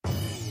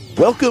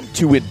Welcome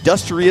to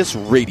Industrious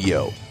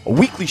Radio, a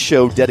weekly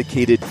show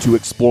dedicated to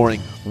exploring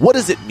what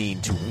does it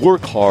mean to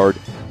work hard,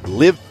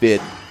 live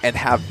fit, and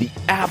have the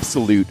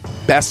absolute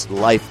best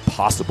life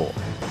possible.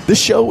 The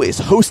show is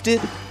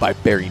hosted by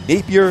Barry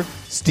Napier,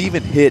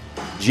 Stephen Hitt,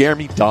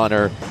 Jeremy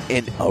Donner,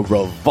 and a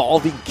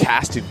revolving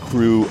cast and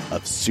crew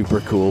of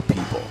super cool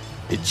people.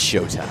 It's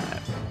showtime.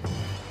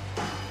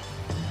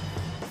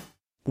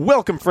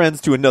 Welcome,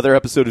 friends, to another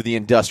episode of the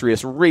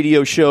Industrious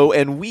Radio Show,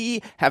 and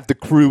we have the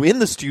crew in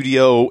the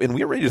studio, and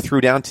we're ready to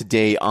throw down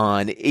today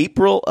on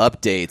April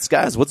updates.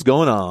 Guys, what's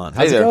going on?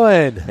 How's it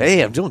going?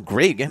 Hey, I'm doing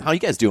great. How are you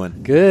guys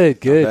doing?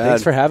 Good.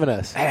 Thanks for having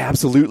us. Hey,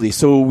 absolutely.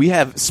 So we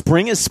have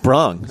Spring is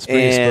Sprung,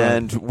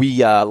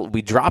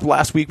 we dropped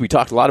last week. We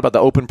talked a lot about the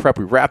open prep.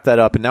 We wrapped that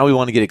up, and now we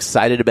want to get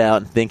excited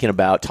about and thinking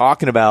about,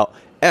 talking about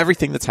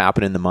everything that's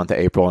happened in the month of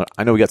April.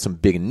 I know we got some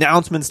big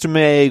announcements to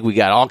make. We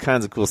got all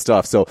kinds of cool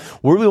stuff. So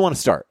where do we want to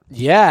start?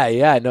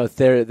 Yeah. No,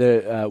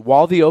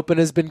 while the Open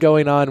has been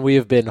going on, we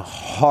have been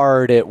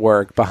hard at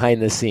work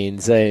behind the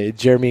scenes.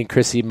 Jeremy and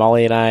Chrissy,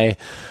 Molly and I,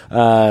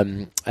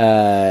 and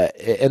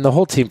the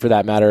whole team for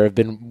that matter, have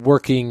been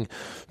working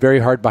very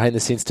hard behind the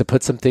scenes to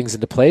put some things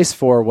into place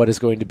for what is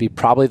going to be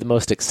probably the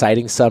most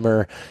exciting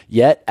summer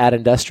yet at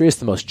Industrious,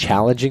 the most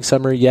challenging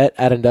summer yet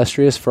at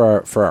Industrious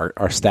for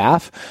our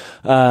staff.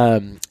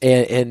 But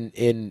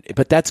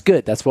that's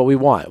good. That's what we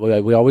want.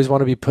 We always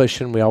want to be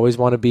pushing. We always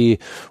want to be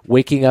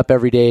waking up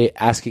every day,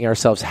 asking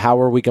ourselves, how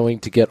are we going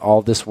to get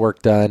all this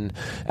work done,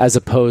 as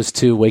opposed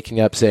to waking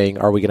up saying,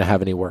 are we going to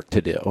have any work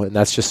to do? And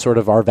that's just sort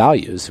of our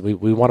values. We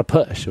want to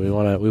push. We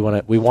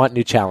want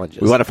new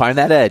challenges. We want to find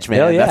that edge, man.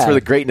 Hell yeah. That's where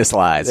the greatness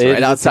lies.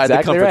 Right outside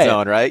exactly the comfort right.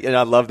 zone, right? And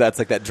I love that's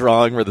like that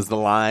drawing where there's the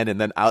line, and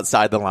then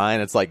outside the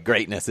line, it's like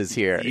greatness is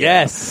here.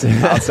 Yes,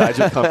 outside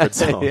your comfort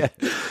zone. Yeah,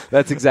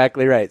 that's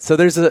exactly right. So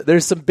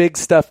there's some big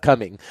stuff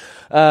coming,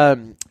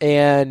 so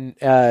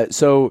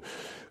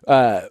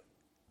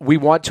we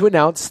want to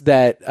announce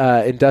that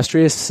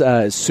Industrious,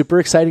 super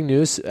exciting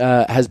news,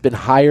 has been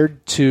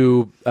hired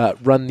to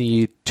run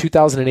the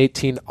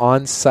 2018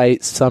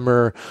 on-site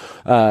summer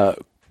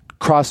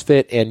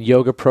CrossFit and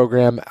yoga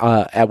program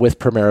with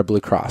Primera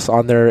Blue Cross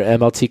on their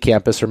MLT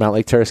campus or Mount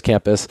Lake Terrace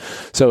campus.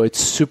 So it's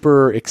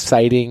super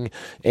exciting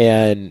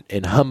and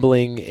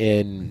humbling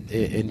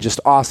and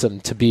just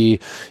awesome to be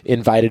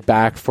invited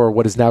back for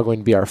what is now going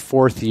to be our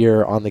fourth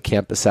year on the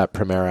campus at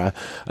Primera.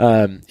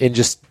 And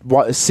just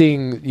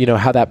seeing,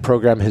 how that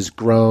program has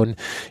grown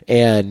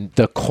and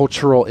the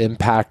cultural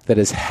impact that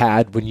has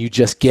had when you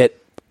just get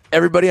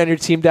everybody on your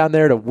team down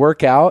there to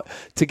work out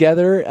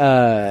together,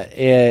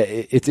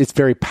 it's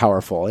very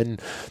powerful,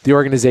 and the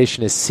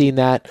organization has seen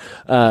that.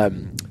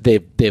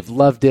 They've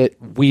loved it.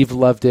 We've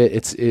loved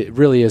it. It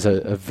really is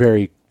a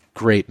very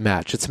great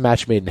match. It's a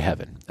match made in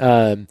heaven.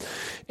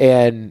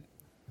 And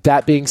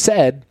that being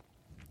said,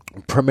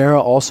 Primera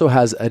also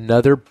has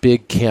another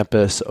big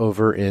campus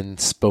over in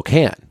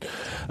Spokane,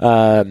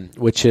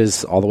 which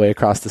is all the way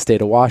across the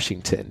state of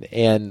Washington.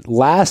 And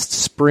last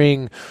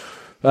spring,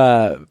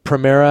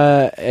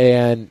 Primera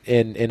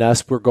and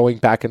us were going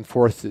back and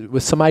forth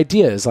with some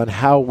ideas on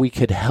how we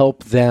could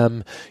help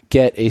them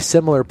get a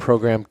similar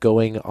program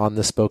going on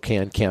the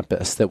Spokane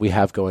campus that we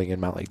have going in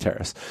Mount Lake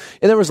Terrace.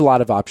 And there was a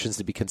lot of options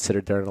to be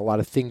considered there and a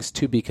lot of things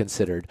to be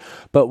considered.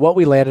 But what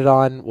we landed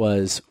on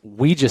was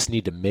we just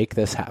need to make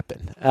this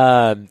happen.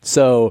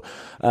 So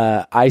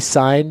I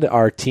signed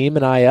our team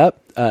and I up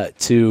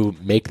to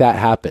make that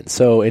happen.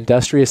 So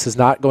Industrious is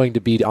not going to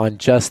be on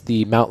just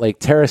the Mount Lake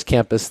Terrace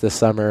campus this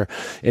summer.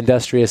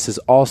 Industrious is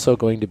also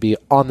going to be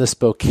on the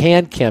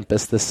Spokane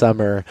campus this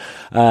summer,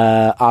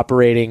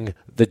 operating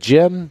the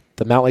gym,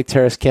 the Mount Lake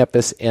Terrace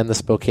campus, and the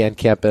Spokane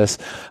campus,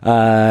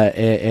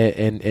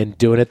 and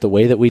doing it the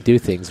way that we do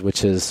things,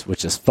 which is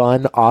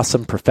fun,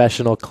 awesome,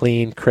 professional,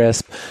 clean,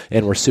 crisp,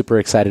 and we're super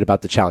excited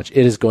about the challenge.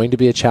 It is going to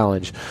be a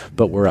challenge,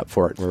 but we're up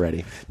for it and we're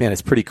ready. Man,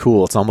 it's pretty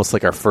cool. It's almost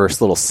like our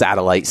first little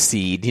satellite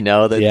seed,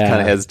 that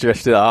kind of has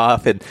drifted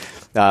off. And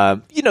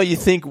you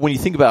think, when you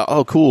think about,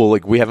 oh, cool,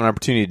 like we have an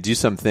opportunity to do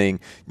something,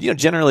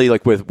 generally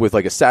like with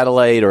like a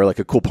satellite or like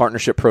a cool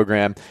partnership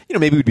program,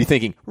 maybe we'd be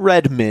thinking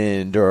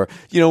Redmond, or,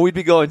 we'd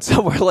be going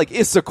somewhere like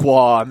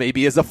Issaquah,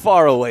 maybe as a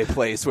faraway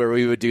place where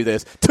we would do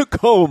this.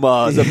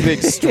 Tacoma is a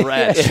big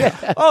stretch.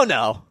 Oh,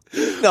 no.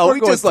 No, we're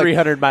we going just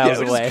 300 miles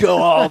we away. Just go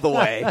all the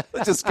way.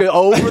 Let's just go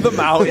over the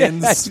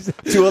mountains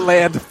to a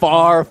land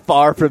far,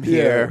 far from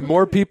here.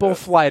 More people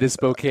fly to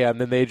Spokane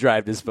than they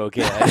drive to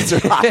Spokane. That's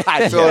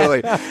right.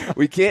 Totally.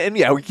 We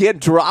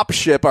can't drop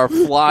ship our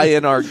fly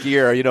in our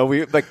gear. We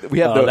have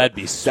that'd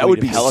be sweet. That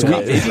would be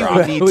helicopter. Maybe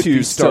we need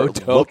to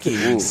start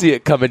looking. See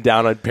it coming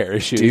down on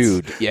parachutes.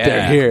 Dude, yeah.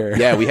 They're here.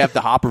 Yeah, we have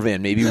the hopper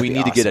van. Maybe we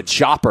need to get a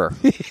chopper.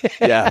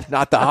 Yeah,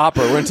 not the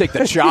hopper. We're going to take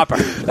the chopper.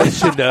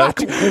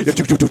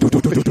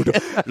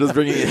 Just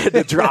bringing it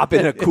to drop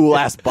in a cool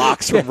ass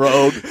box from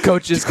Rogue.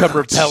 Coaches come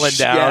rappelling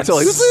down. Yeah, so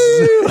like,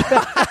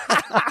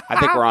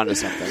 think we're onto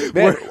something.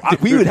 Man,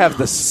 we would have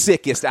the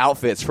sickest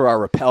outfits for our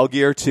rappel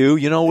gear too,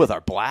 with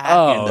our black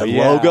and the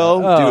logo.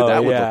 Dude,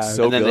 that would look so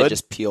good. And then good. they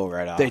just peel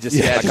right off. They just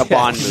like a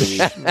Bond movie.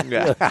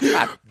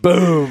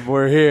 Boom,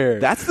 we're here.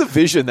 That's the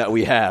vision that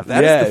we have.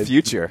 That is the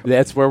future.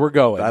 That's where we're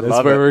going. I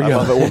love it.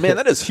 Well, man,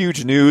 that is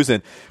huge news,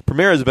 and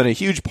Premier has been a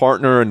huge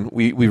partner, and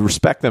we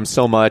respect them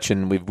so much,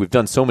 and we've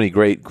done so many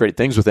great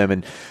things with them,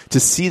 and to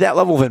see that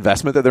level of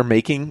investment that they're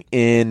making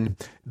in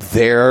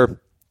the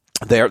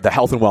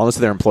health and wellness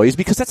of their employees,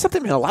 because that's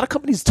something, man, a lot of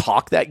companies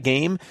talk that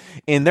game,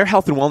 and their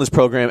health and wellness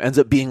program ends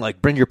up being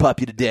like, bring your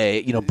puppy to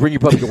day, bring your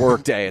puppy to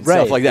work day and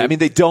stuff like that. I mean,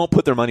 they don't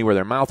put their money where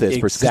their mouth is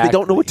because they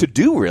don't know what to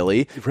do,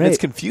 really. Right. It's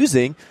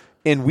confusing,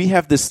 and we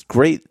have this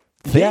great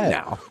thing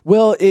now.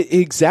 Well,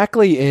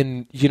 exactly,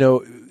 and,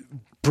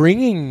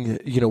 bringing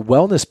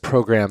wellness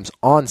programs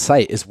on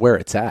site is where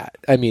it's at.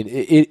 I mean,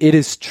 it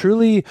is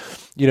truly,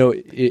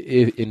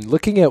 in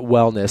looking at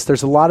wellness,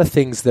 there's a lot of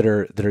things that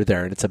are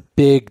there, and it's a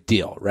big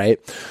deal, right?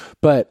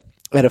 But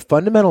at a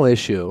fundamental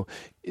issue,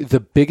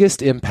 the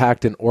biggest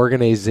impact an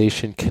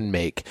organization can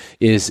make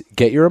is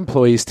get your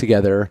employees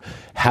together,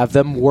 have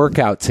them work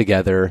out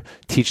together,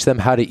 teach them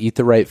how to eat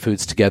the right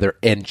foods together,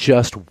 and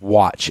just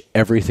watch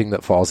everything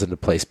that falls into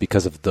place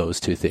because of those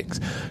two things.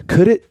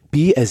 Could it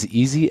be as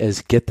easy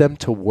as get them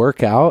to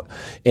work out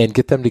and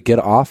get them to get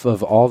off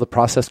of all the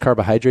processed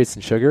carbohydrates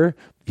and sugar?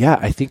 Yeah,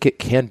 I think it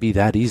can be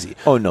that easy.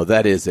 Oh, no,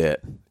 that is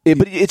it.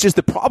 But it's just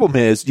the problem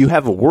is you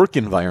have a work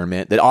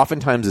environment that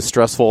oftentimes is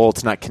stressful.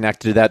 It's not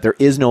connected to that. There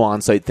is no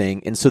on-site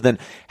thing. And so then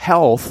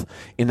health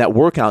in that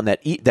workout and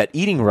that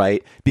eating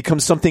right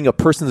becomes something a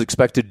person's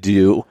expected to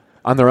do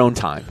on their own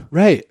time.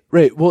 Right.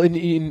 Well,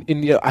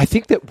 I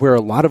think that where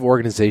a lot of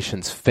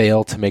organizations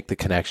fail to make the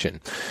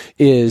connection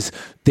is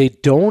they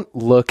don't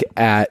look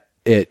at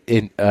it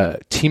in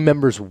team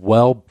members'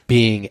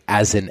 well-being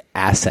as an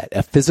asset,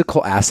 a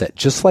physical asset,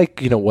 just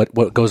like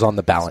what goes on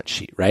the balance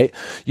sheet, right?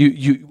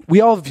 We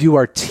all view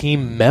our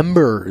team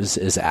members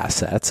as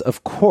assets,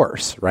 of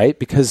course, right?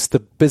 Because the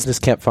business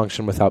can't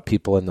function without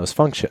people in those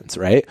functions,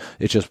 right?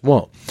 It just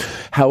won't.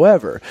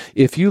 However,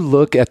 if you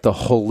look at the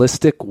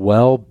holistic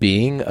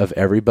well-being of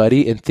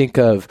everybody and think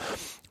of,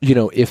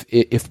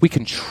 if we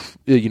can,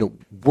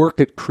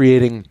 work at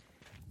creating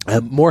a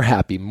more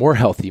happy, more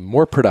healthy,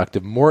 more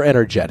productive, more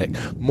energetic,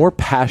 more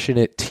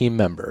passionate team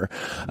member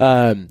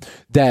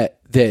that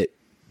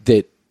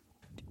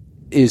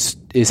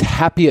is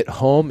happy at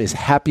home, is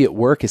happy at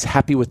work, is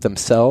happy with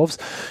themselves.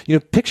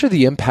 Picture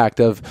the impact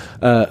of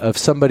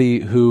somebody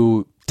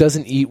who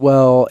doesn't eat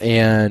well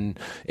and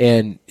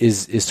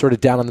is sort of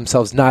down on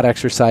themselves, not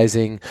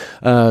exercising,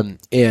 and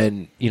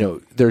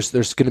there's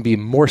going to be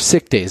more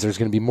sick days. There's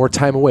going to be more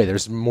time away.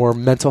 There's more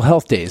mental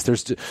health days.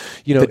 There's the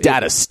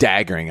data's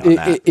staggering on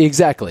that.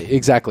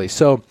 Exactly.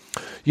 So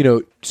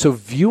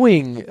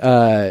viewing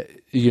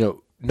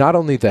not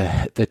only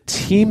the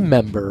team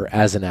member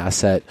as an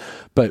asset,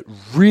 but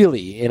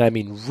really, and I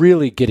mean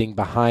really getting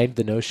behind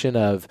the notion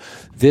of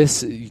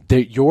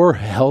your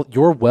health,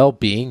 your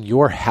well-being,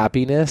 your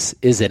happiness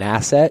is an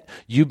asset.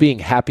 You being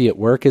happy at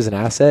work is an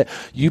asset.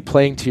 You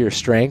playing to your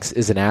strengths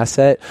is an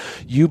asset.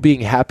 You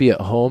being happy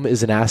at home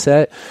is an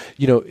asset.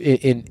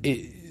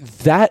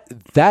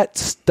 That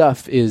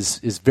stuff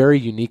is very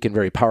unique and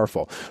very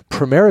powerful.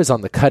 Premier is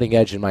on the cutting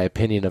edge, in my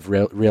opinion, of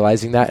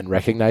realizing that and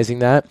recognizing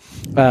that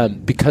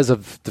because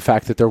of the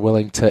fact that they're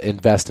willing to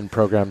invest in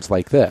programs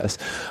like this.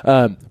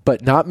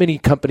 But not many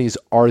companies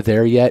are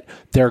there yet.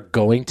 They're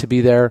going to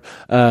be there.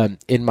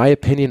 In my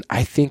opinion,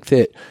 I think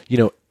that,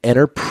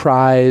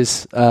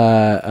 enterprise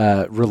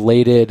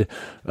related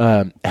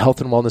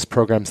health and wellness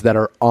programs that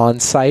are on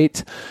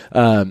site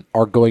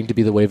are going to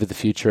be the wave of the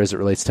future as it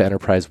relates to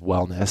enterprise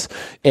wellness,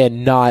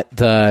 and not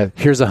the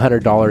here's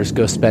 $100,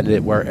 go spend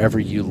it wherever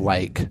you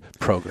like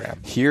program.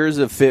 Here's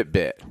a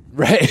Fitbit.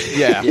 Right.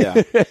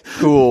 Yeah.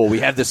 Cool. We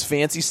have this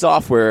fancy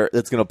software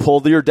that's going to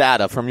pull your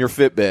data from your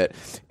Fitbit,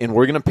 and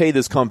we're going to pay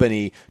this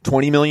company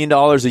 $20 million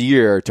a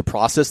year to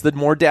process the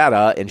more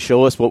data and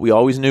show us what we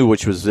always knew,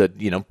 which was that,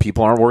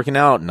 people aren't working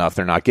out enough.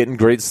 They're not getting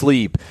great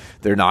sleep.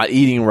 They're not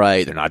eating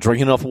right. They're not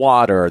drinking enough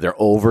water. They're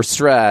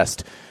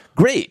overstressed.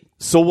 Great.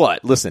 So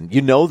what? Listen,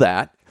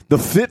 that. The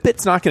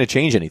Fitbit's not going to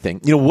change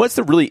anything. What's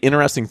the really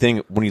interesting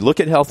thing when you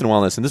look at health and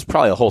wellness, and this is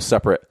probably a whole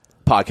separate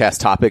podcast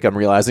topic, I'm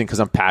realizing, because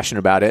I'm passionate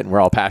about it and we're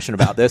all passionate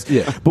about this.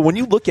 Yeah. But when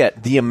you look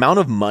at the amount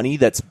of money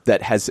that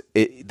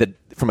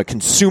from a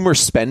consumer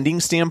spending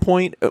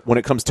standpoint, when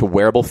it comes to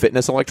wearable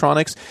fitness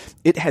electronics,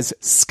 it has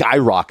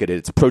skyrocketed.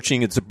 It's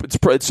approaching, it's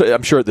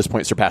I'm sure at this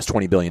point surpassed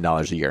 $20 billion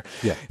a year.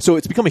 Yeah. So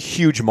it's become a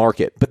huge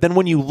market. But then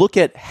when you look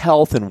at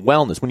health and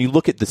wellness, when you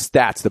look at the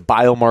stats, the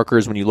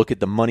biomarkers, when you look at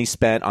the money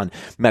spent on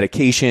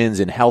medications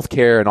and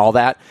healthcare and all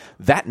that,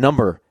 that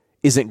number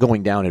isn't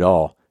going down at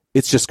all.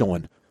 It's just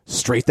going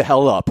straight the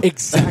hell up.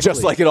 Exactly.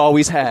 Just like it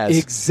always has.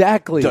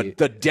 Exactly.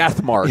 The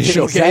death march.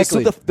 Exactly. Okay?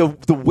 So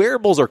the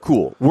wearables are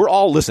cool. We're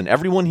all, listen,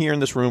 everyone here in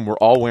this room, we're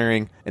all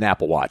wearing an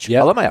Apple Watch.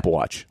 Yep. I love my Apple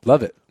Watch.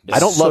 Love it. I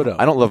don't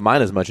love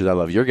mine as much as I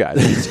love your guys.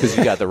 It's because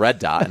you got the red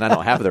dot and I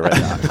don't have the red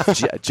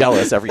dot.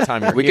 Jealous every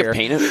time you're We here. can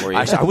paint it for you.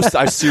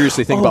 I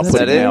seriously think about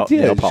putting nail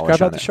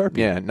polish on the it. Sharpie.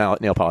 Yeah,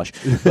 nail polish.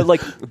 But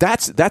like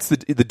that's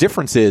the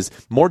difference is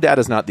more data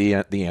is not the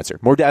answer.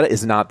 More data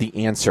is not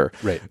the answer.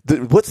 Right.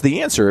 What's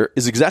the answer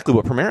is exactly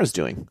what Primera is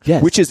doing.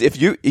 Yes. Which is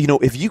if you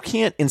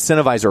can't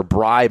incentivize or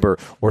bribe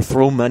or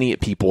throw money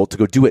at people to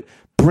go do it.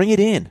 Bring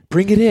it in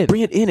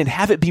and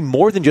have it be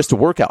more than just a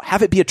workout.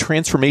 Have it be a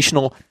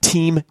transformational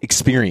team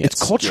experience.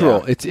 It's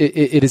cultural. Yeah.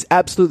 It is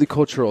absolutely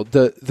cultural.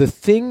 The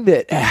thing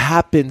that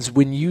happens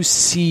when you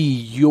see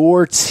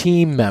your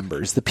team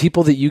members, the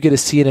people that you get to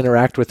see and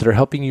interact with that are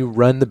helping you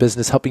run the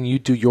business, helping you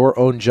do your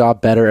own job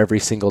better every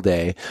single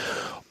day,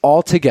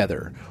 all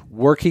together,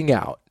 working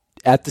out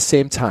at the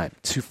same time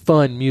to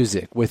fun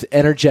music with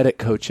energetic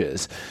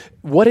coaches.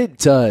 What it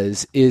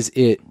does is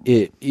it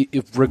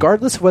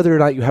regardless of whether or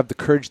not you have the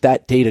courage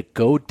that day to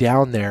go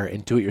down there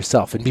and do it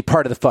yourself and be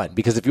part of the fun,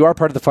 because if you are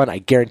part of the fun, I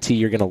guarantee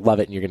you're going to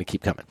love it and you're going to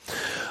keep coming.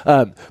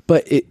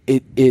 But it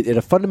at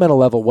a fundamental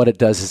level, what it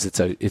does is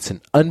it's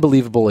an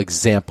unbelievable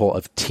example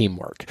of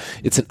teamwork.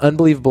 It's an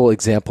unbelievable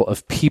example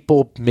of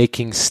people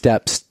taking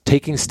steps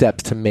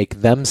to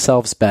make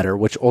themselves better,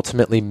 which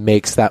ultimately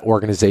makes that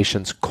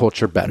organization's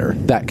culture better,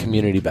 that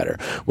community better.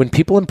 When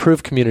people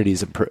improve,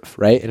 communities improve,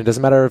 right? And it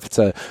doesn't matter if it's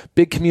a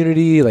big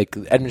community like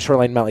Edmond,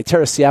 Shoreline, Mount Lake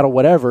Terrace, Seattle,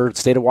 whatever,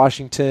 state of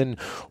Washington,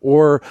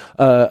 or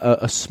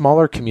a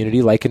smaller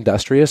community like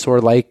Industrious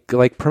or like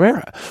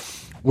Primera.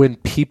 When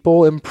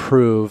people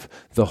improve,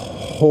 the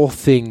whole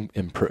thing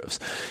improves.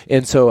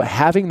 And so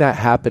having that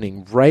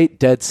happening right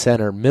dead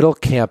center, middle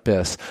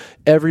campus,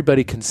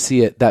 everybody can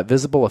see it, that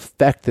visible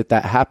effect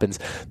that happens,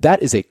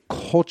 that is a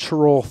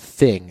cultural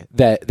thing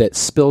that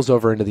spills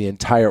over into the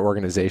entire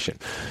organization.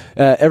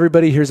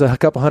 Everybody, here's a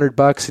couple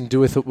 $100 and do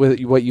with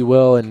what you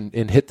will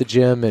and hit the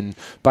gym and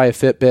buy a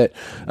Fitbit.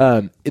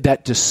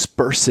 That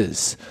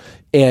disperses.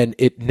 And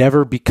it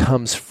never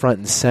becomes front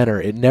and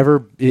center.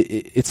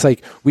 It's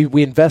like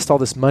we invest all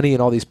this money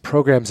in all these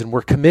programs and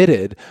we're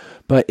committed,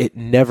 but it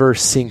never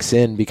sinks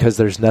in because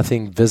there's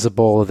nothing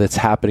visible that's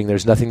happening.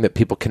 There's nothing that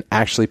people can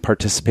actually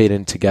participate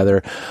in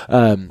together.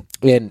 And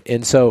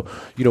so,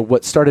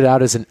 what started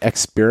out as an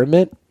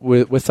experiment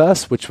with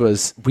us, which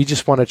was we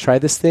just want to try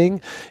this thing,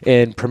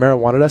 and Primera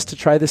wanted us to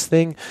try this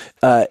thing.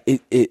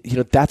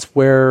 That's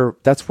where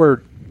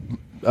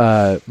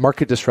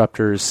market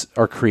disruptors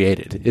are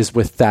created, is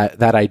with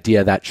that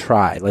idea, that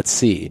try, let's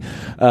see.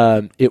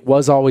 It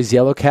was always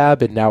Yellow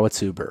Cab and now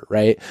it's Uber,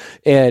 right?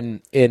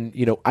 And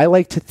I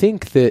like to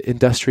think that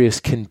Industrious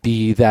can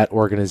be that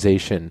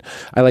organization.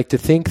 I like to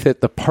think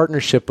that the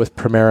partnership with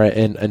Primera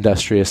and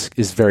Industrious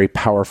is very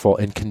powerful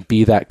and can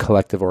be that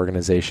collective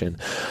organization.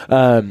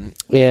 And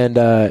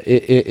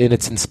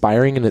it's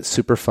inspiring and it's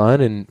super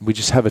fun, and we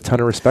just have a ton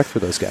of respect for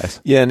those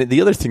guys. Yeah, and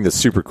the other thing that's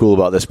super cool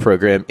about this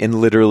program, and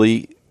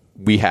literally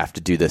we have to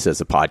do this as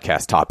a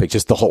podcast topic,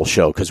 just the whole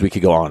show, because we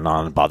could go on and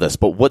on about this.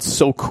 But what's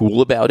so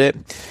cool about it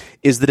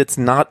is that it's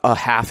not a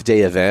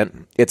half-day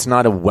event. It's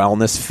not a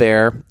wellness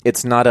fair.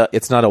 It's not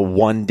a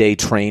one-day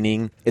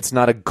training. It's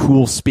not a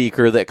cool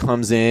speaker that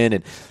comes in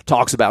and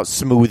talks about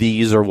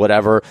smoothies or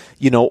whatever,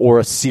 or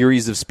a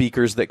series of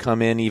speakers that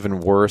come in.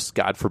 Even worse,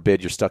 God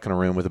forbid, you're stuck in a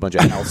room with a bunch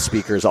of health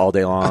speakers all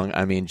day long.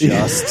 I mean,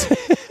 just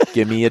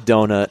give me a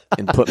donut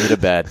and put me to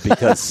bed,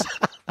 because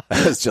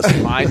it's just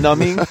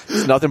mind-numbing.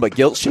 It's nothing but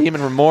guilt, shame,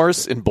 and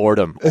remorse and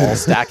boredom all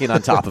stacking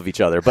on top of each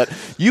other. But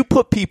you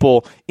put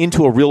people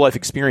into a real-life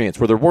experience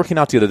where they're working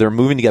out together, they're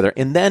moving together,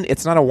 and then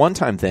it's not a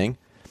one-time thing.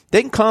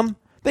 They can come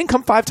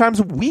 5 times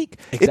a week.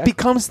 Exactly. It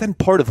becomes then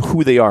part of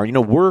who they are.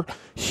 We're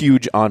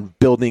huge on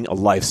building a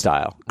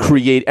lifestyle.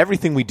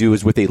 Everything we do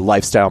is with a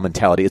lifestyle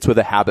mentality. It's with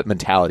a habit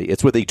mentality.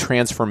 It's with a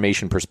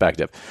transformation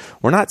perspective.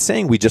 We're not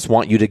saying we just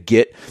want you to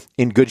get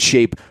in good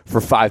shape for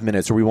 5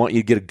 minutes, or we want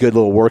you to get a good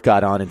little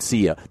workout on and see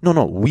you.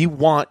 No. We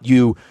want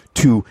you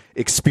to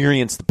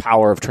experience the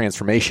power of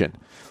transformation.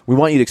 We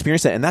want you to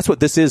experience that. And that's what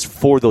this is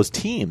for those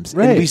teams.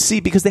 Right. And we see,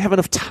 because they have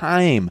enough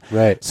time.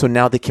 Right. So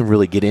now they can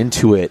really get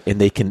into it,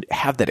 and they can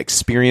have that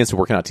experience of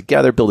working out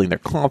together, building their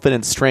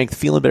confidence, strength,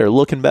 feeling better,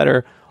 looking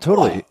better.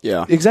 Totally.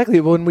 Yeah.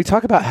 Exactly. When we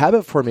talk about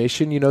habit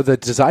formation, the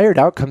desired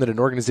outcome that an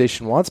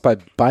organization wants by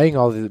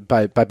buying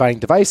by buying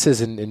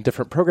devices and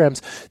different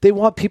programs, they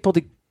want people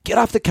to get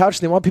off the couch,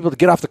 and they want people to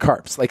get off the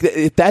carbs. Like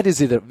that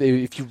is it.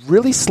 If you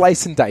really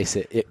slice and dice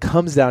it, it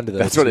comes down to those.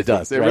 That's what it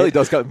does. Things, It really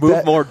does.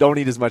 Move more, don't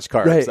eat as much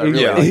carbs. Right.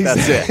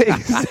 That's it.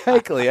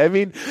 Exactly. I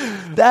mean,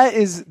 that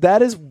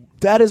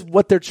is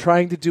what they're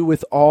trying to do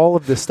with all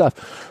of this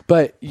stuff.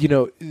 But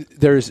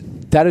those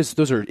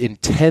are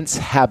intense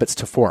habits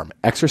to form.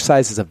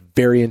 Exercise is a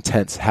very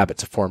intense habit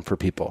to form for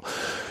people.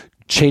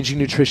 Changing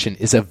nutrition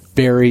is a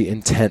very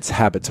intense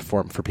habit to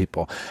form for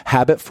people.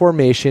 Habit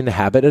formation,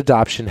 habit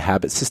adoption,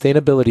 habit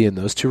sustainability in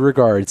those two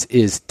regards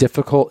is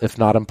difficult, if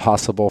not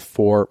impossible,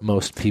 for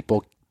most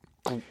people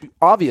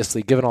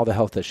obviously, given all the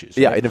health issues.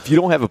 Yeah, right? and if you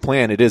don't have a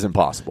plan, it is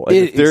impossible.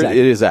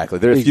 Exactly.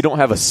 If you don't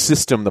have a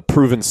system, the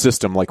proven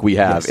system like we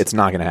have, it's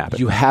not going to happen.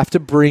 You have to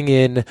bring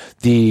in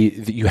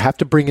you have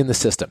to bring in the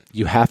system.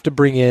 You have to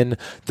bring in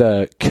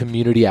the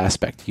community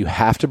aspect. You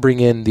have to bring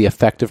in the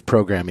effective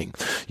programming.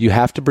 You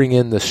have to bring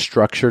in the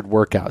structured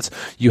workouts.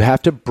 You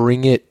have to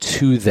bring it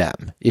to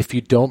them. If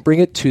you don't bring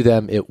it to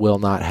them, it will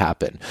not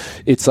happen.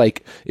 It's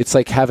like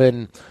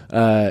having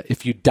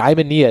if you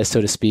Daimonia,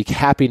 so to speak,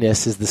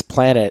 happiness is this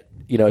planet.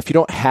 If you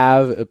don't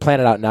have a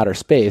planet out in outer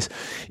space,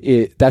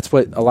 that's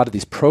what a lot of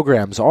these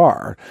programs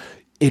are.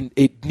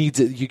 It needs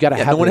you got to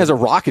have. No one has a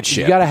rocket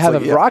ship. You got to have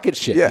a rocket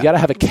ship. Yeah. You got to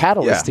have a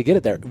catalyst to get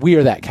it there. We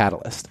are that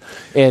catalyst,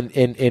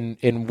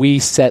 and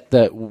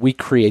we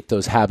create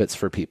those habits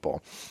for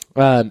people.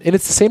 And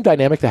it's the same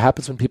dynamic that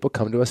happens when people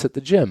come to us at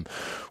the gym.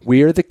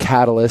 We are the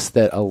catalyst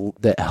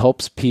that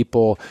helps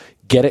people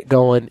get it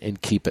going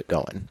and keep it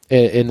going,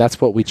 and that's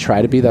what we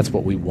try to be. That's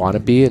what we want to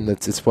be, and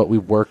it's what we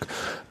work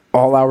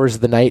all hours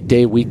of the night,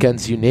 day,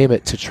 weekends, you name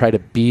it, to try to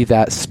be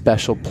that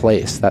special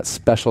place, that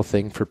special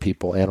thing for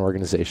people and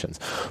organizations,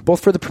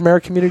 both for the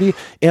Primera community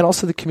and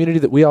also the community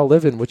that we all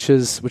live in, which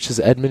is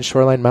Edmond,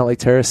 Shoreline, Mount Lake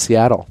Terrace,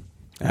 Seattle.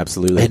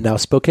 Absolutely. And now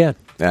Spokane.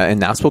 Yeah.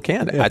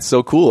 That's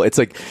so cool. It's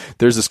like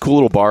there's this cool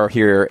little bar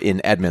here in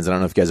Edmonds. I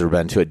don't know if you guys have ever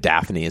been to a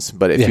Daphne's,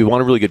 but if you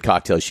want a really good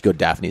cocktail, you should go to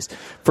Daphne's.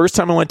 First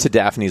time I went to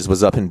Daphne's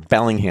was up in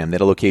Bellingham. They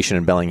had a location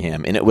in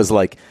Bellingham, and it was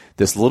like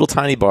this little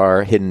tiny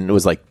bar hidden. It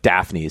was like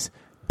Daphne's,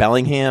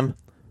 Bellingham,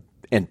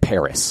 and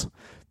Paris.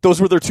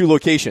 Those were their two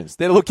locations.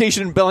 They had a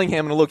location in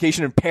Bellingham and a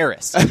location in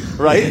Paris,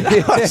 right?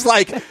 I was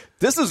like,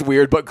 this is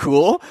weird but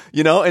cool,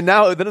 and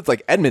then it's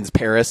like Edmonds,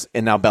 Paris,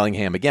 and now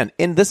Bellingham again.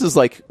 And this is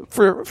like,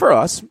 for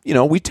us,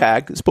 we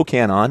tag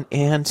Spokane on,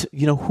 and,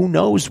 who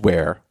knows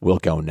where we'll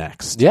go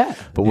next. Yeah.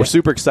 But we're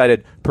super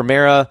excited.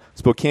 Primera,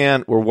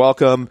 Spokane, we're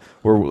welcome.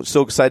 We're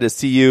so excited to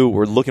see you.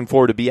 We're looking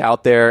forward to be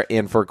out there.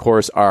 And for, of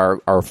course,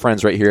 our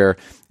friends right here,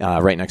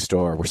 right next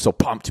door. We're so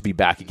pumped to be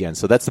back again.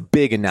 So that's a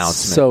big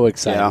announcement. So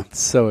excited. Yeah.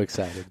 So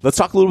excited. Let's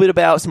talk a little bit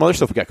about some other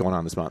stuff we got going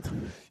on this month.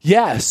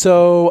 Yeah,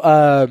 so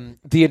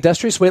the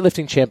Industrious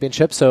Weightlifting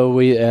Championship. So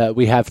we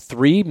have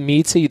 3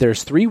 meets.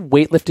 There's 3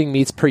 weightlifting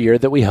meets per year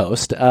that we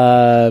host.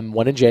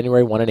 One in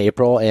January, one in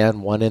April,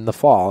 and one in the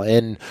fall.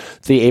 And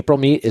the April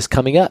meet is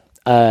coming up.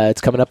 It's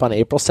coming up on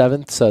April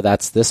 7th, so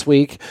that's this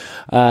week.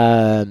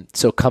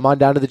 So come on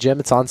down to the gym.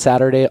 It's on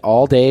Saturday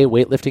all day.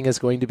 Weightlifting is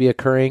going to be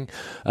occurring.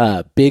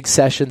 Big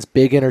sessions,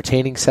 big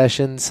entertaining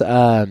sessions.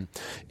 And,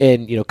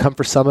 come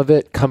for some of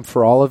it, come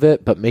for all of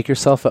it, but make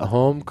yourself at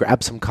home,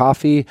 grab some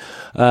coffee,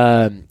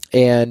 and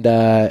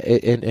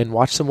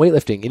watch some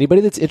weightlifting.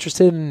 Anybody that's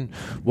interested in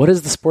what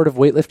is the sport of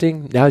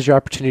weightlifting, now's your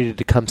opportunity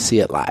to come see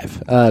it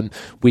live.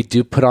 We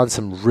do put on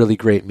some really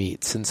great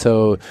meets, and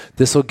so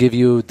this will give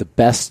you the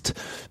best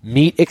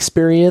meet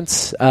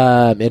experience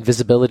and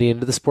visibility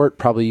into the sport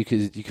probably you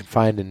can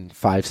find in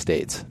 5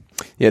 states.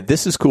 Yeah,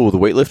 this is cool. The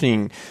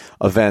weightlifting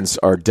events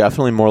are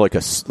definitely more like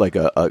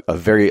a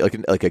very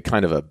like a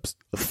kind of a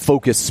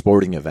focused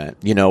sporting event,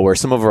 where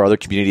some of our other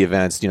community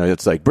events,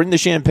 it's like bring the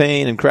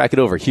champagne and crack it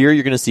over. Here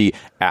you're going to see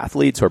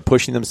athletes who are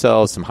pushing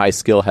themselves, some high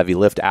skill, heavy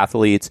lift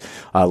athletes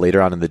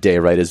later on in the day,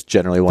 right, is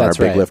generally when our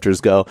big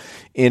lifters go.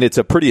 And it's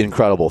a pretty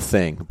incredible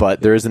thing,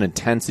 but there is an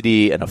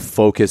intensity and a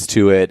focus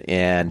to it,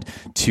 and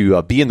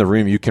to be in the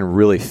room, you can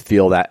really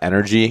feel that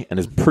energy, and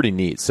it's pretty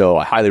neat. So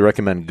I highly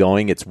recommend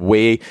going. It's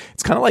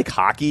kind of like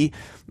hockey.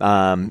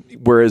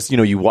 Whereas,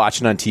 you watch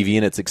it on TV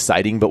and it's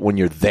exciting, but when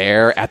you're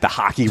there at the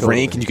hockey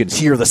rink and you can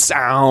hear the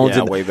sounds,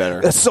 and way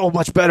better. That's so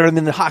much better. And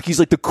then the hockey's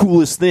like the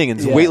coolest thing. And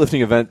the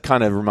weightlifting event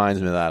kind of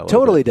reminds me of that.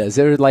 Totally does.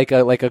 They're like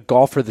a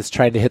golfer that's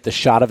trying to hit the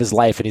shot of his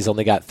life and he's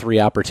only got 3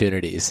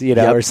 opportunities,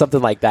 or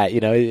something like that.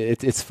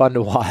 It's fun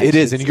to watch. It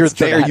is, and you're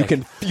there.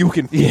 Dramatic. You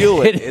can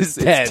feel it.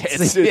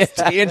 It's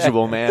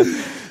tangible, man.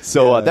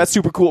 So that's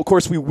super cool. Of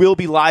course, we will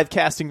be live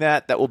casting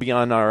that. That will be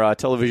on our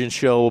television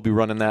show. We'll be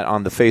running that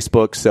on the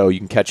Facebook, so you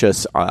can catch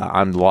us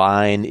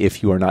online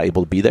if you are not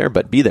able to be there,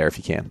 but be there if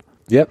you can.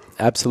 Yep,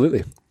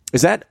 absolutely.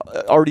 Is that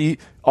already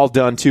all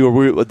done too,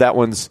 or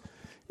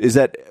is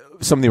that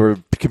something where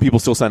can people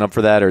still sign up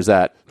for that, or is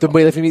that the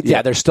weightlifting meet?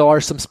 Yeah, there still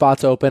are some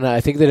spots open. I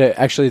think that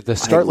actually the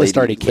start list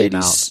already came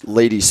out.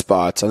 Lady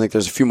spots. I think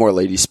there's a few more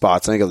lady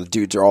spots. I think the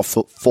dudes are all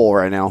full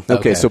right now.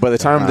 Okay, so by the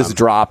time this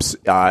drops,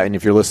 and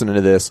if you're listening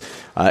to this,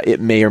 it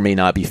may or may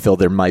not be filled.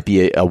 There might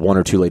be a 1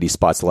 or 2 lady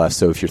spots left.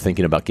 So if you're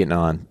thinking about getting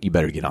on, you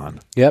better get on.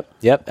 Yep,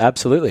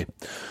 absolutely.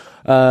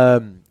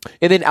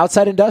 And then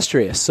outside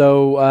Industrious.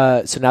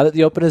 So now that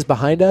the Open is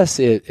behind us,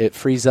 it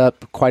frees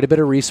up quite a bit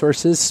of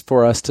resources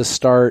for us to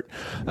start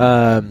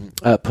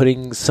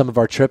putting some of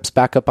our trips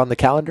back up on the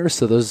calendar.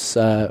 So those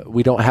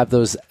we don't have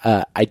those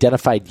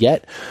identified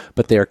yet,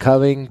 but they are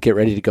coming. Get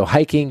ready to go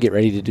hiking. Get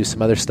ready to do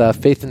some other stuff.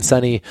 Faith and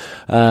Sunny,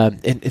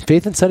 and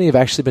Faith and Sunny have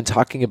actually been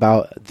talking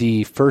about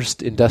the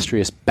first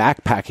Industrious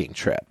backpacking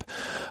trip.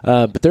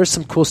 But there's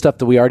some cool stuff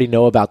that we already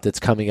know about that's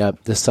coming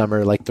up this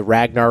summer, like the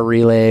Ragnar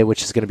Relay,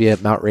 which is going to be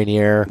at Mount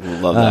Rainier.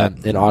 there Love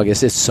that. in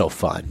August. It's so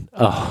fun.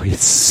 Oh,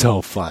 it's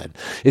so fun.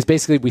 It's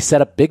basically we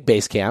set up big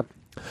base camp.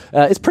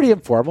 It's pretty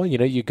informal.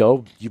 You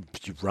go, you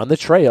run the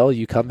trail,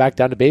 you come back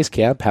down to base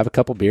camp, have a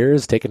couple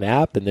beers, take a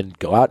nap, and then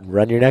go out and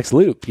run your next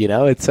loop.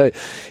 It's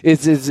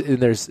and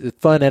there's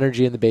fun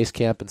energy in the base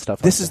camp and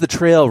stuff. This is the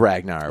trail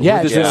Ragnar.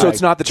 Yeah, so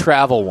it's not the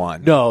travel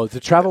one. No, the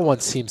travel one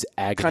seems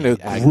agony.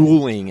 Kind of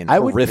grueling and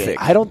horrific.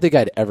 I don't think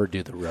I'd ever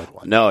do the road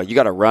one. No, you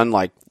got to run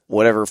like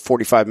whatever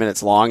 45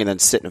 minutes long and then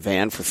sit in a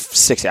van for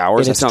 6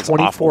 hours. And That it's sounds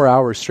 24 awful.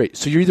 hours straight.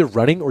 So you're either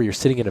running or you're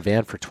sitting in a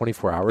van for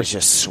 24 hours. It's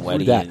just Screw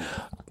sweaty. that.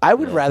 I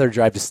would rather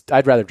drive to.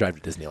 I'd rather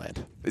drive to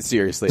Disneyland.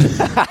 Seriously.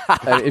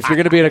 If you're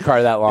going to be in a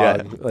car that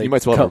long, you might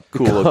as well have a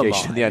cool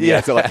location.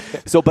 Yeah.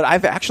 So, but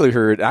I've actually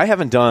heard, I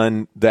haven't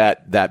done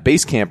that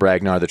base camp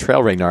Ragnar, the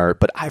trail Ragnar,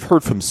 but I've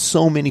heard from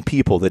so many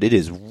people that it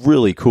is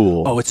really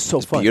cool. Oh, it's so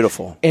fun.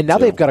 Beautiful. And now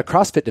they've got a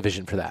CrossFit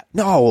division for that.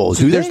 No,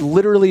 So there's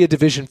literally a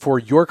division for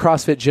your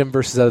CrossFit gym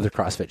versus other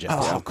CrossFit gyms.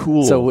 Oh,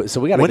 cool.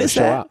 So we got to When go is show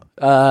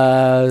that?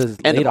 up.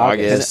 End Late of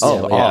August.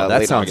 that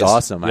late sounds August.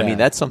 awesome. I Yeah. mean,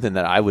 that's something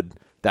that I would.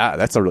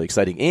 That's really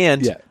exciting,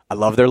 and Yeah. I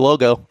love their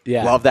logo.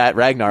 Yeah. Love that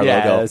Ragnar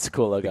Yeah, logo. that's a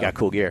cool logo. They got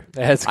cool gear.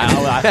 That's cool.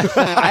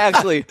 I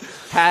actually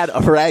had a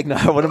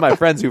Ragnar. One of my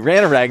friends who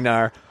ran a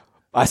Ragnar.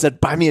 I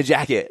said, "Buy me a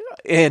jacket,"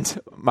 and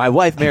my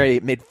wife Mary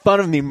made fun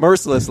of me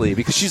mercilessly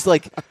because she's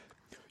like,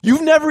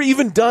 "You've never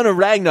even done a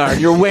Ragnar, and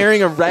you're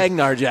wearing a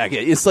Ragnar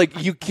jacket. It's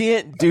like you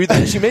can't do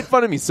that." She made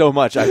fun of me so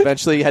much. I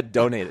eventually had to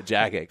donate a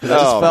jacket because I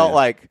just felt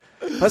like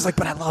I was like,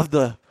 "But I love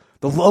the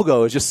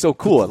logo is just so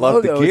cool. I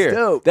love the logo is gear.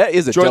 dope. That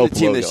is a Join dope the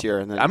team logo. this year,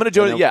 and then- I'm going to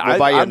join and it. then Yeah, we'll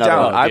buy you I'm another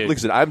down.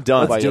 one. I'm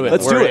done. Let's do it.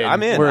 Let's do We're it. in.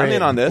 I'm in. We're I'm in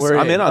in. on this. We're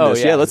I'm in in. on Oh, this.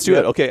 yeah. Yeah, let's do Yeah.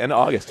 it. Okay, end of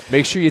August.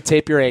 Make sure you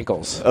tape your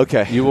ankles.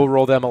 Okay. You will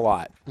roll them a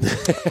lot.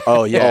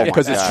 Oh yeah, Oh, my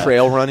because it's God.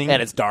 trail running.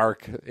 And it's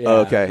dark. Yeah.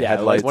 Okay, Yeah,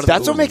 headlights. one of the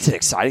That's what cool- makes it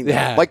exciting. Though.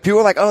 Yeah. Like people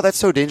were like, "Oh, that's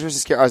so dangerous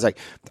and scary." I was like,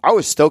 I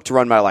was stoked to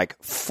run my like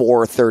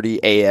 4:30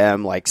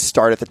 a.m. like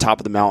start at the top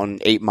of the mountain,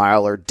 8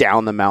 miler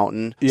down the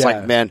mountain. It's Yeah.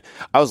 like, man,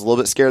 I was a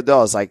little bit scared though.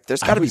 I was like,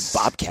 "There's got to be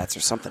bobcats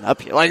or something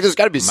up here. Like, there's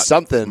got to be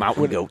something."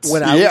 mountain goats.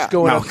 When I was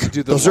going up to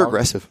do the those are long-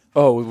 aggressive.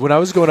 Oh, when I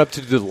was going up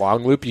to do the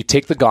long loop, you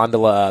take the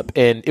gondola up,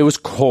 and it was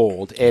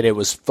cold, and it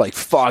was like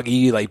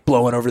foggy, like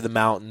blowing over the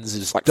mountains.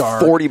 It's Like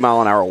dark.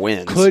 40-mile-an-hour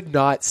winds. Could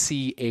not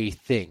see a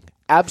thing.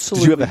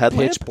 Absolutely. Did you have a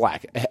headlamp? Pitch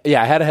black.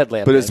 Yeah, I had a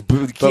headlamp. But it's- in. but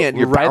you can't-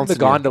 we're you're riding the bouncing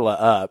your- gondola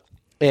up.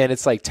 And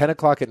it's like 10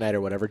 o'clock at night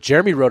or whatever.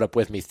 Jeremy rode up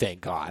with me,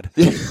 thank God.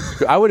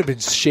 I would have been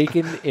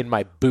shaking in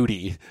my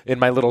booty, in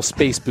my little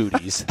space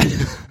booties,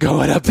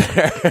 going up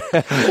there.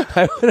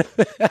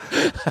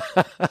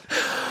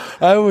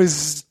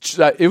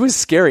 It was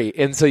scary.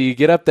 And so you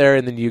get up there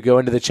and then you go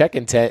into the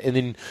check-in tent and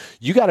then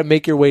you got to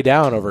make your way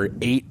down over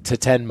 8 to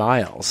 10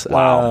 miles.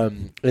 Wow.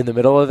 In the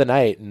middle of the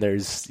night. And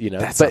there's, That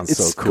but sounds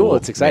it's so cool.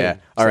 It's exciting. Yeah.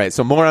 All right.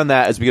 So more on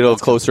that as we get a little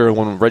closer.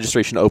 When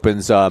registration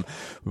opens,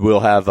 we'll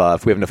have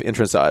if we have enough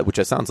interest, which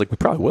it sounds like we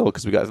probably will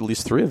because we got at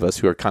least 3 of us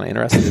who are kind of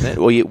interested in it.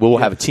 We'll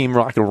have a team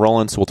rock and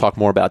rolling. So we'll talk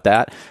more about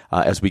that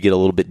as we get a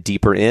little bit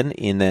deeper in.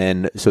 And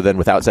then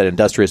with Outside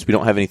Industrious, we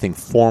don't have anything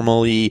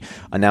formally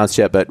announced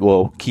yet, but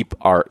we'll keep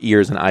our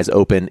ears and eyes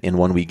open. And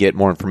when we get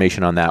more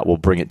information on that, we'll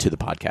bring it to the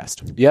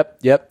podcast.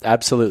 Yep,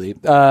 absolutely.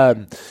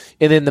 And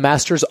then the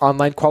Masters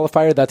online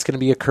qualifier, that's going to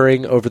be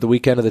occurring over the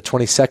weekend of the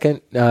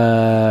 22nd,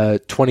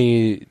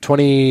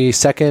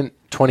 22nd,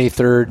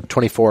 23rd,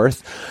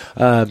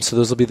 24th. So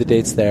those will be the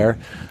dates there.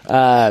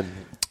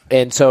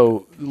 And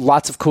so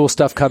lots of cool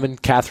stuff coming.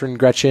 Catherine,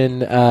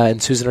 Gretchen,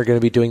 and Susan are going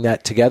to be doing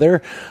that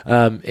together.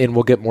 And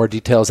we'll get more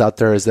details out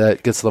there as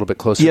that gets a little bit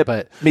closer. Yeah,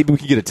 but maybe we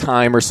could get a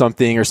time or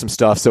something or some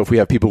stuff. So if we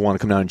have people who want to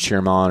come down and cheer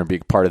them on or be a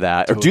part of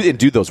that, or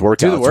do those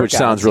workouts, which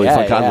sounds really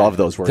fun. I love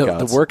those workouts.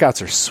 The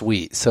workouts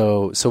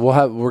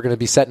are we're going to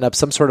be setting up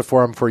some sort of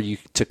forum for you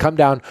to come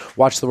down,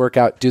 watch the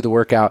workout, do the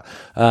workout,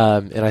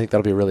 and I think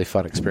that'll be a really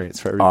fun experience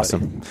for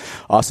everybody.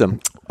 Awesome.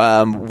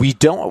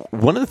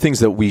 One of the things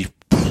that we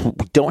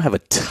don't have a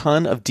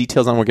ton of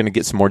details on. We're going to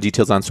get some more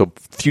details on. So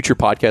future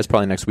podcast,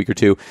 probably next week or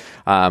two,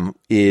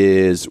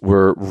 is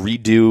we're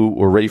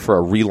ready for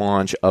a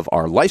relaunch of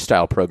our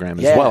lifestyle program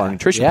as well, our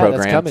nutrition program.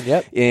 That's coming,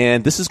 yep.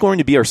 And this is going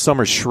to be our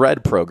summer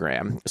shred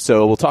program.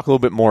 So we'll talk a little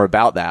bit more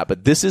about that.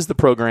 But this is the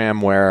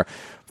program where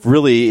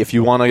really, if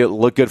you want to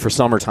look good for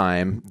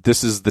summertime,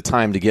 this is the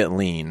time to get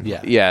lean.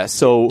 Yeah.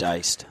 So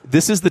Diced.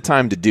 this is the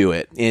time to do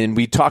it. And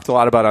we talked a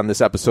lot about on this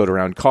episode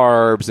around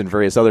carbs and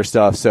various other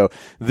stuff. So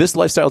this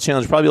lifestyle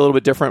challenge is probably a little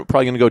bit different.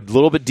 Probably going to go a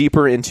little bit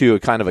deeper into a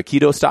kind of a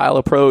keto style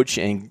approach.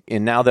 And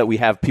now that we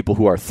have people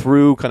who are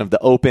through kind of the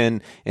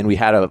open and we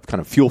had a kind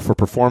of fuel for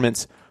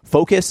performance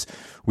focus,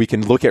 we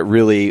can look at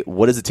really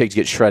what does it take to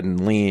get shredded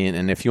and lean.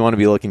 And if you want to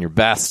be looking your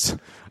best,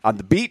 on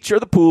the beach or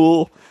the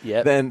pool,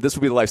 Yep. then this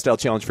will be the lifestyle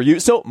challenge for you.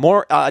 So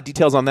more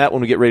details on that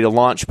when we get ready to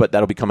launch, but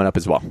that'll be coming up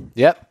as well.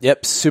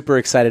 Yep. Super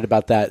excited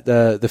about that.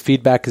 The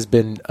feedback has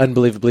been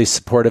unbelievably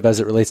supportive as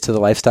it relates to the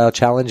lifestyle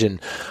challenge, and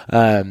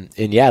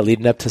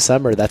leading up to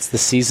summer, that's the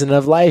season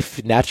of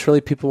life.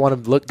 Naturally, people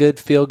want to look good,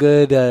 feel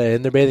good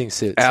in their bathing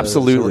suits.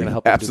 Absolutely,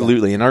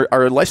 absolutely. And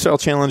our lifestyle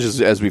challenge,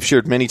 as we've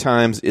shared many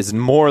times, is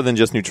more than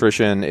just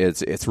nutrition.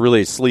 It's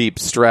really sleep,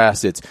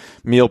 stress, it's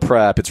meal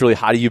prep. It's really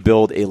how do you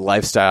build a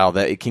lifestyle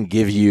that it can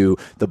give you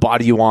the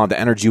body you want, the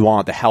energy you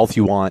want, the health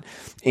you want.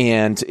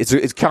 And it's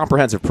a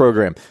comprehensive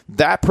program.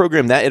 That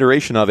program, that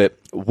iteration of it,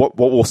 what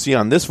we'll see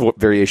on this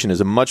variation is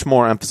a much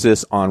more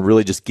emphasis on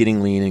really just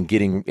getting lean and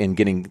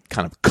getting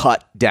kind of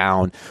cut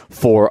down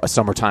for a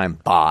summertime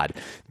bod.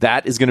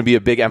 That is going to be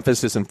a big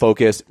emphasis and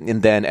focus.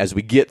 And then as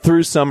we get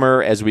through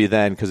summer,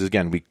 because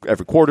again,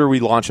 every quarter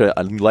we launch a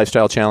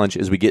lifestyle challenge.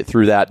 As we get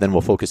through that, then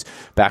we'll focus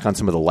back on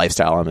some of the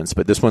lifestyle elements.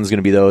 But this one's going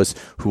to be those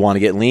who want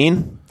to get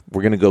lean.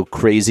 We're going to go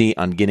crazy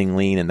on getting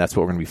lean, and that's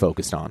what we're going to be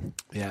focused on.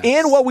 Yes.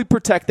 And while we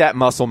protect that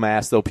muscle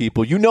mass, though,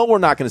 people, we're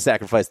not going to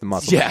sacrifice the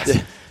muscle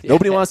mass.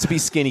 Nobody wants to be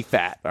skinny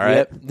fat, all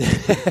right?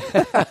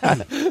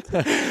 Yep.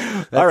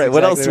 All right,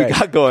 what else do we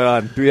got going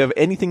on? Do we have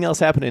anything else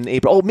happening in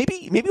April? Oh,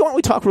 maybe why don't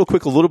we talk real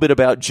quick a little bit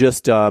about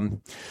just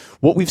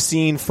what we've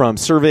seen from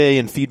survey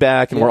and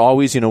feedback, and we're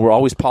always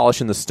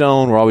polishing the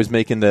stone. We're always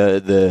making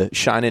the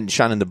shining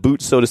the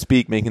boots, so to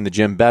speak, making the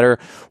gym better.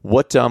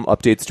 What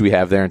updates do we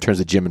have there in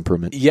terms of gym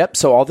improvement? Yep.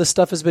 So all this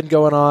stuff has been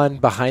going on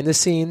behind the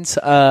scenes,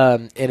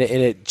 and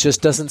it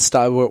just doesn't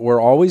stop.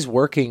 We're always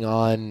working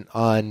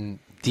on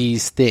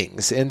these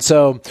things, and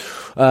so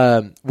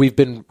we've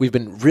been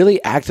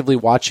really actively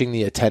watching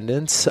the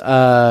attendance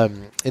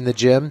in the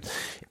gym.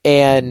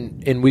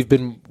 And we've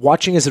been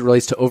watching as it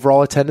relates to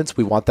overall attendance.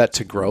 We want that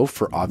to grow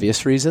for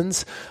obvious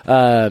reasons.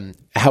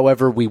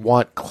 However, we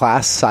want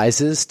class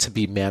sizes to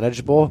be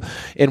manageable.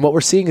 And what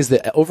we're seeing is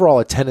that overall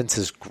attendance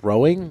is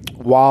growing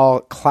while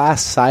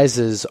class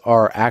sizes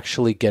are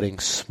actually getting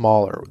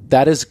smaller.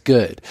 That is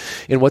good.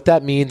 And what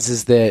that means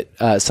is that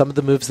some of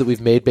the moves that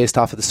we've made based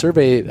off of the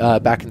survey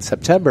back in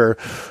September,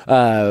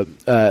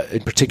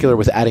 in particular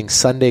with adding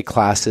Sunday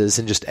classes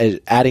and just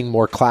adding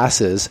more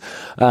classes,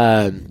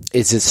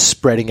 is it's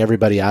spreading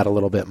everybody out a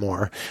little bit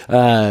more.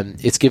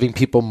 It's giving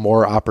people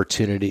more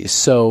opportunities.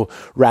 So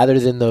rather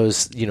than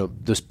those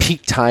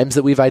peak times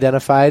that we've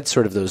identified,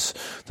 sort of those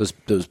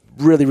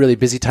really, really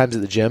busy times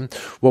at the gym,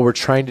 what we're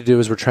trying to do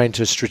is we're trying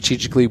to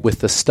strategically, with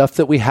the stuff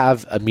that we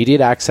have immediate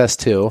access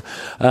to,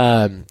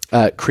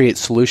 create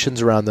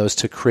solutions around those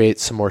to create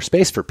some more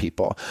space for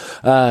people.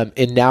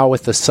 And now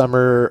with the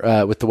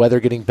summer, with the weather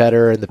getting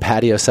better and the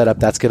patio setup,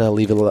 that's going to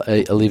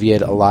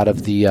alleviate a lot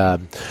of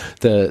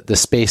the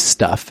space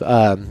stuff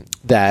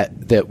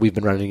that we've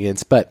been running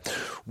against. But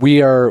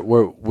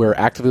we're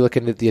actively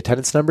looking at the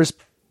attendance numbers.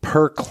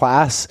 Per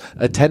class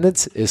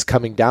attendance is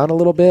coming down a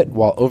little bit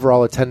while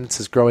overall attendance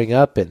is growing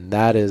up, and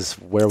that is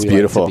where we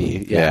like to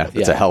be. That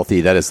is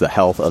the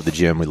health of the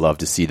gym. We love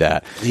to see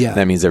that. Yeah.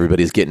 That means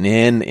everybody's getting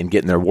in and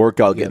getting their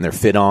workout, getting their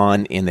fit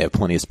on, and they have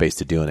plenty of space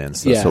to do it in.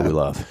 So that's what we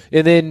love.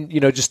 And then,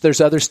 just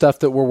there's other stuff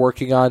that we're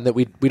working on that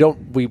we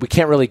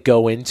can't really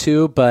go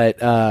into, but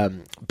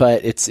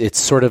it's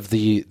sort of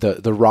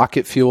the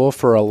rocket fuel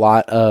for a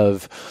lot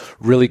of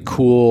really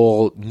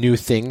cool new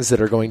things that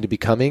are going to be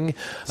coming,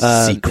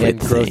 and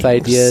growth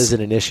ideas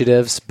and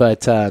initiatives.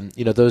 But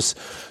those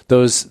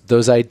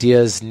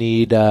ideas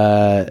need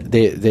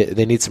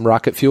they need some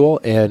rocket fuel,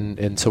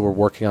 and so we're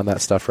working on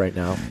that stuff right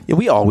now. Yeah,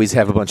 we always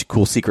have a bunch of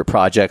cool secret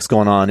projects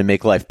going on to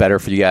make life better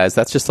for you guys.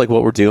 That's just like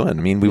what we're doing. I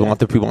mean, we want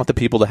the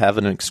people to have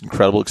an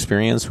incredible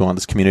experience. We want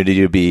this community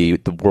to be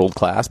the world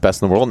class,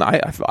 best in the world.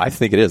 And I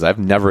think it is. I've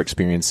never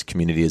experienced a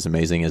community as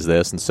amazing as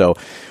this, and so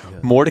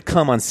more to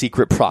come on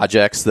secret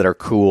projects that are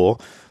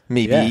cool.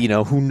 Maybe,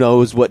 who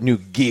knows what new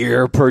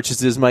gear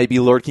purchases might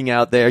be lurking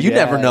out there. You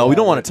never know. We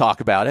don't want to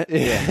talk about it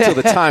until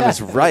the time is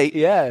right.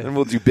 And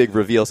we'll do big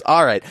reveals.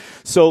 All right.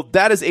 So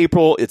that is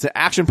April. It's an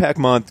action-packed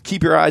month.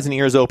 Keep your eyes and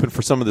ears open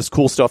for some of this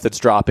cool stuff that's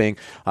dropping.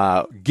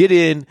 Get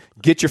in,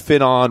 get your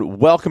fit on.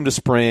 Welcome to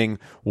spring.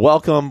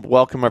 Welcome,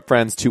 my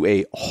friends, to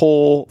a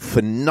whole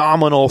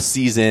phenomenal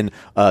season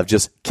of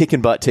just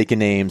kicking butt, taking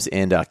names,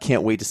 and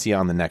can't wait to see you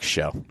on the next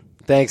show.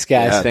 Thanks,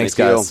 guys. Yeah, thanks,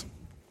 guys.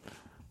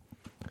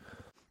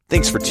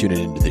 Thanks for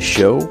tuning into the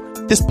show.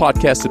 This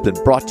podcast has been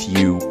brought to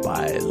you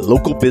by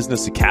Local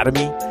Business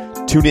Academy.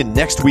 Tune in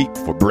next week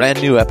for a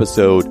brand new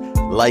episode.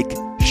 Like,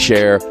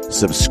 share,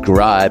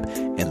 subscribe,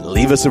 and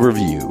leave us a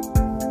review.